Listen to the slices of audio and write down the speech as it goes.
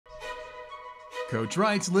Coach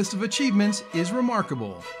Wright's list of achievements is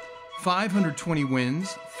remarkable. 520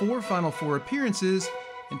 wins, 4 Final Four appearances,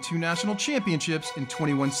 and 2 national championships in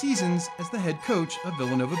 21 seasons as the head coach of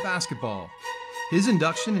Villanova basketball. His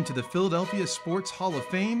induction into the Philadelphia Sports Hall of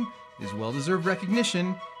Fame is well-deserved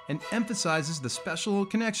recognition and emphasizes the special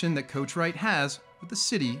connection that Coach Wright has with the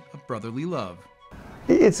city of brotherly love.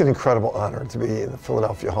 It's an incredible honor to be in the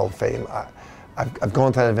Philadelphia Hall of Fame. I've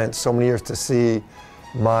gone to that event so many years to see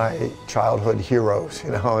my childhood heroes,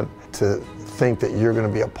 you know, and to think that you're going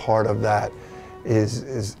to be a part of that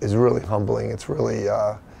is really humbling. It's really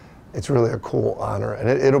a cool honor, and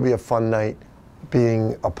it'll be a fun night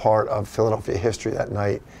being a part of Philadelphia history that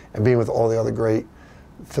night and being with all the other great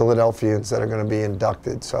Philadelphians that are going to be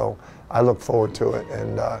inducted. So I look forward to it,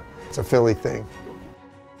 and it's a Philly thing.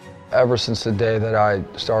 Ever since the day that I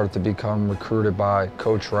started to become recruited by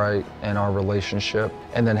Coach Wright and our relationship,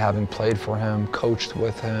 and then having played for him, coached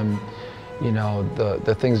with him, you know,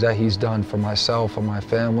 the things that he's done for myself and my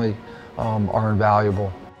family are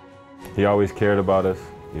invaluable. He always cared about us,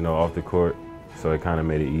 you know, off the court, so it kind of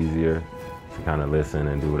made it easier to kind of listen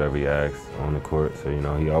and do whatever he asked on the court. So, you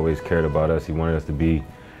know, he always cared about us. He wanted us to be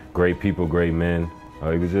great people, great men.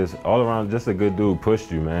 He was just all around just a good dude,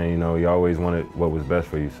 pushed you, man. You know, he always wanted what was best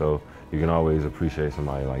for you, so you can always appreciate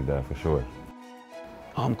somebody like that for sure.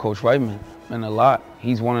 Coach Wright meant a lot.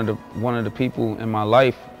 He's one of the people in my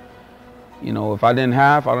life. You know, if I didn't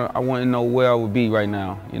have, I wouldn't know where I would be right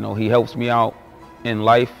now. You know, he helps me out in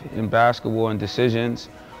life, in basketball, and decisions.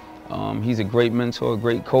 He's a great mentor, a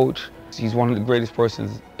great coach. He's one of the greatest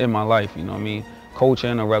persons in my life, you know what I mean? Coach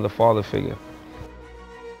and a rather father figure.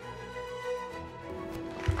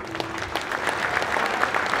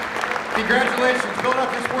 Congratulations,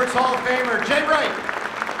 Philadelphia Sports Hall of Famer, Jay Wright.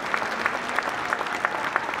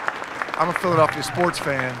 I'm a Philadelphia sports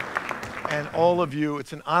fan, and all of you,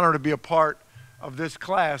 it's an honor to be a part of this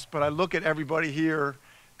class, but I look at everybody here,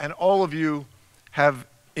 and all of you have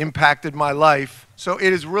impacted my life. So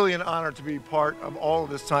it is really an honor to be part of all of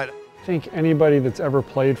this tonight. I think anybody that's ever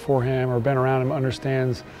played for him or been around him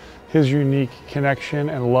understands his unique connection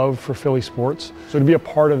and love for Philly sports. So to be a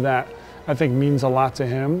part of that, I think means a lot to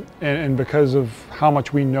him, and because of how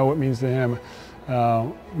much we know it means to him,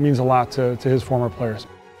 means a lot to his former players.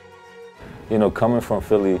 You know, coming from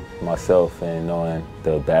Philly myself and knowing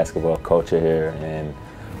the basketball culture here and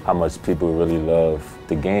how much people really love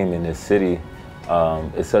the game in this city,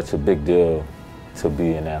 it's such a big deal to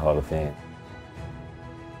be in that Hall of Fame.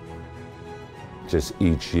 Just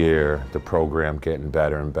each year, the program getting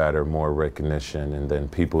better and better, more recognition, and then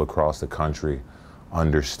people across the country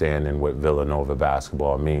understanding what Villanova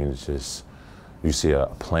basketball means. Just, you see a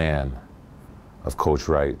plan of Coach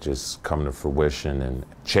Wright just coming to fruition and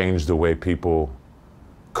change the way people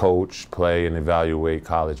coach, play, and evaluate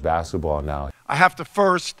college basketball now. I have to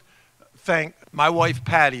first thank my wife,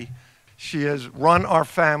 Patty. She has run our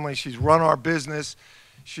family, she's run our business,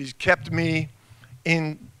 she's kept me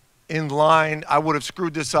in line. I would have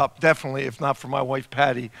screwed this up, definitely, if not for my wife,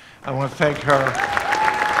 Patty. I want to thank her.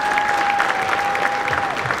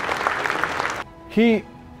 He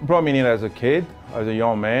brought me in as a kid, as a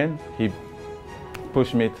young man. He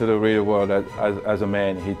pushed me to the real world as a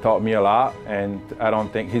man. He taught me a lot, and I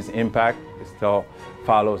don't think his impact still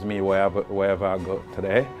follows me wherever I go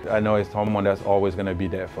today. I know he's someone that's always going to be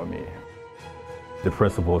there for me. The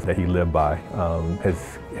principles that he lived by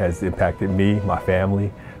has impacted me, my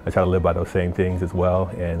family. I try to live by those same things as well,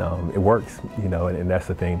 and it works, you know, and that's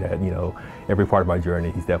the thing that, you know, every part of my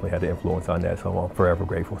journey, he's definitely had the influence on that, so I'm forever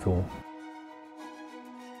grateful to him.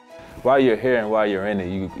 While you're here and while you're in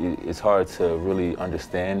it, it's hard to really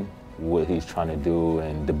understand what he's trying to do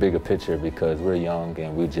and the bigger picture, because we're young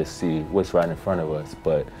and we just see what's right in front of us.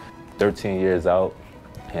 But 13 years out,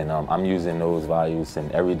 and I'm using those values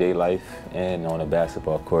in everyday life and on a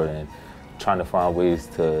basketball court and trying to find ways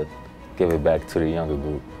to give it back to the younger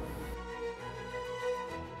group.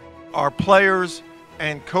 Our players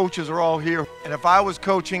and coaches are all here, and if I was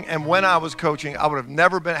coaching and when I was coaching, I would have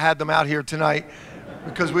never had them out here tonight,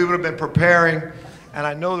 because we would have been preparing, and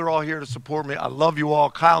I know they're all here to support me. I love you all.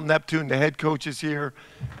 Kyle Neptune, the head coach, is here,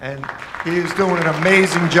 and he is doing an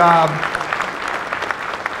amazing job.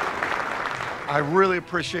 I really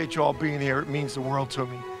appreciate you all being here. It means the world to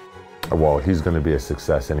me. Well, he's going to be a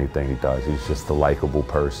success in anything he does. He's just a likable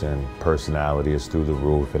person. Personality is through the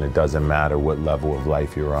roof, and it doesn't matter what level of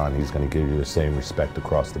life you're on. He's going to give you the same respect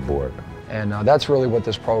across the board. And that's really what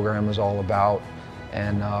this program is all about.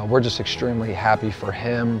 And we're just extremely happy for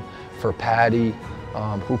him, for Patty,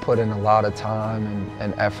 who put in a lot of time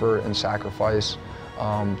and effort and sacrifice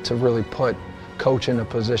to really put Coach in a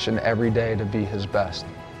position every day to be his best.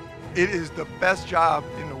 It is the best job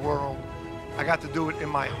in the world. I got to do it in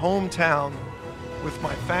my hometown with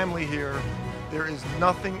my family here. There is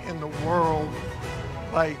nothing in the world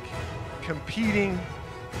like competing,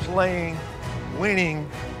 playing, winning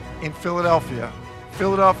in Philadelphia.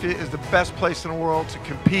 Philadelphia is the best place in the world to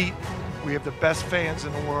compete. We have the best fans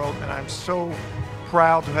in the world, and I'm so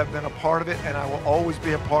proud to have been a part of it, and I will always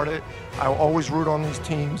be a part of it. I will always root on these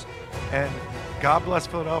teams, and God bless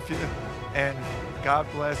Philadelphia, and God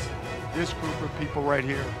bless this group of people right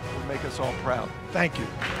here who make us all proud. Thank you.